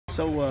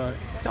So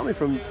tell me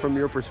from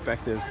your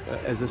perspective,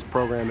 as this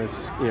program has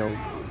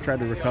tried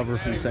to recover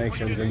from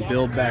sanctions and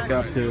build back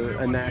up to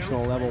a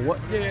national level,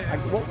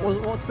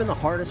 what's been the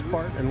hardest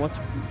part, and what's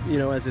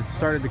as it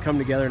started to come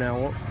together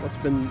now, what's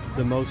been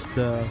the most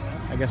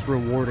I guess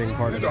rewarding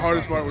part of it? The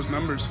hardest part was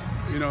numbers.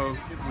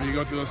 When you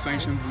go through those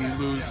sanctions and you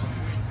lose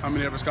how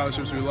many ever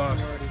scholarships we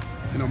lost.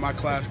 My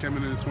class came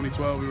in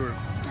 2012. We were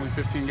only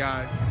 15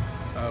 guys.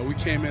 We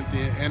came at the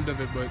end of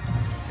it, but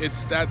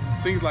it's that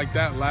things like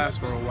that last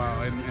for a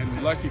while,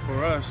 and lucky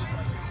for us,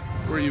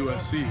 we're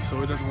USC,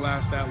 so it doesn't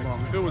last that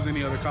long. If it was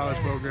any other college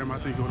program, I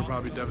think it would have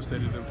probably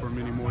devastated them for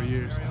many more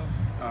years,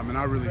 and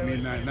I really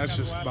mean that, and that's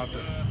just about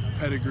the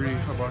pedigree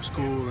of our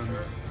school and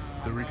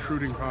the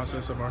recruiting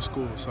process of our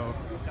school. So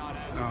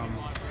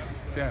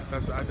yeah,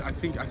 I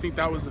think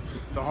that was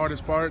the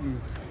hardest part,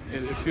 and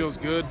it feels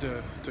good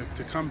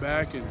to come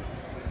back and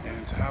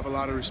to have a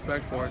lot of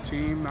respect for our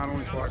team, not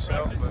only for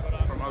ourselves, but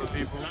from other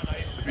people,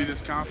 to be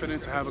this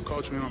confident, to have a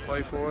coach we want to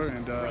play for,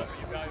 and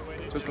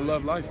just to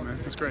love life, man.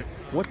 It's great.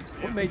 What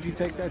made you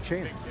take that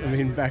chance? I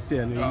mean, back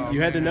then,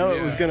 you had to know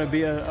it was going to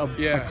be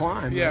a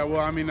climb. Yeah,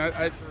 well, I mean,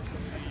 I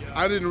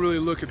didn't really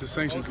look at the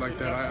sanctions like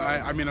that.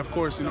 I mean, of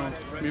course, me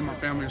and my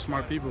family are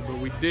smart people, but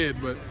we did,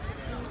 but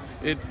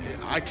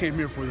I came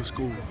here for the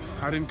school.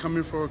 I didn't come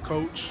here for a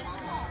coach.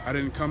 I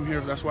didn't come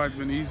here, that's why it's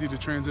been easy to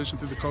transition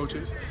through the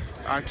coaches.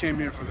 I came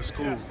here for the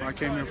school. I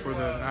came here for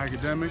the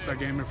academics, I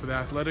came here for the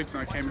athletics,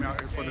 and I came out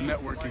here for the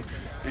networking.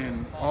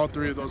 And all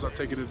three of those I've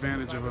taken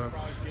advantage of.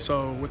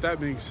 So with that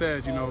being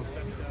said,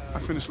 I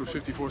finished with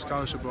 54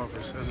 scholarship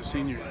offers as a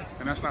senior.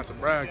 And that's not to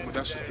brag, but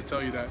that's just to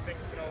tell you that it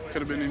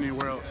could have been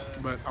anywhere else,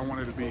 but I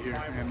wanted to be here.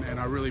 And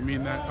I really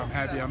mean that. I'm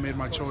happy I made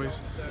my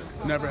choice.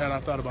 Never had I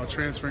thought about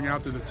transferring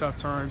out through the tough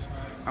times.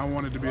 I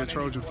wanted to be a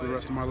Trojan for the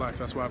rest of my life.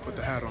 That's why I put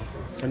the hat on.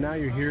 So now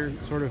you're here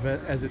sort of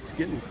as it's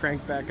getting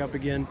cranked back up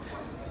again.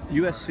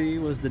 USC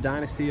was the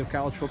dynasty of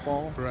college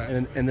football, right?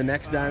 And the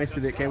next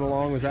dynasty that came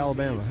along was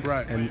Alabama,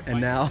 right?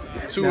 And now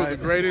two of the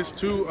greatest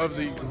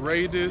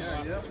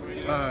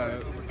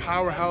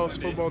powerhouse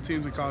football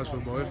teams in college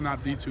football, if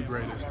not the two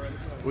greatest.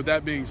 With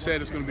that being said,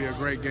 it's going to be a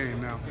great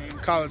game. Now,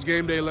 College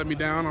Game Day let me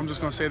down. I'm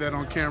just going to say that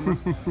on camera.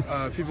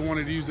 People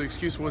wanted to use the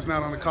excuse, well, it's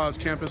not on the college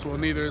campus. Well,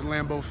 neither is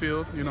Lambeau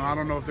Field. I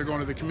don't know if they're going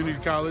to the community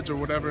college or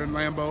whatever in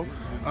Lambeau,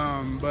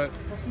 but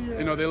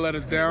they let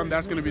us down.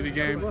 That's going to be the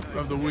game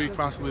of the week,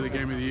 possibly the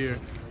game of the year.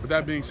 With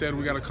that being said,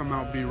 we got to come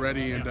out and be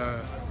ready, and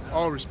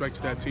all respect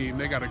to that team.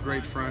 They got a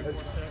great front.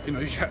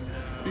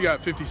 You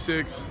got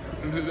 56,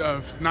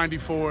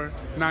 94,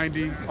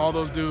 90, all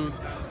those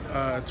dudes,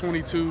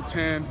 22,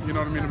 10. You know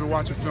what I mean? I've been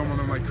watching film on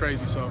them like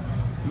crazy, so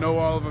know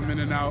all of them in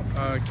and out.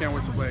 Can't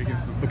wait to play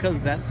against them. Because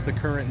that's the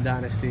current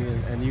dynasty,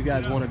 and you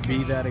guys want to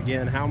be that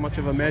again. How much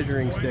of a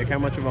measuring stick, how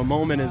much of a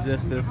moment is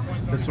this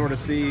to sort of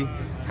see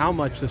how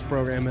much this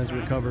program has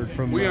recovered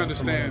from? We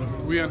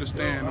understand. We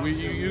understand.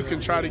 You can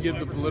try to give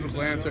the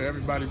political answer.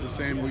 Everybody's the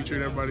same. We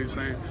treat everybody the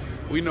same.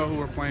 We know who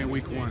we're playing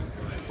week 1.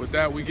 With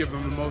that, we give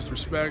them the most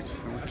respect,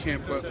 and we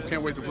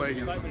can't wait to play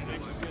against them.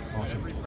 Awesome.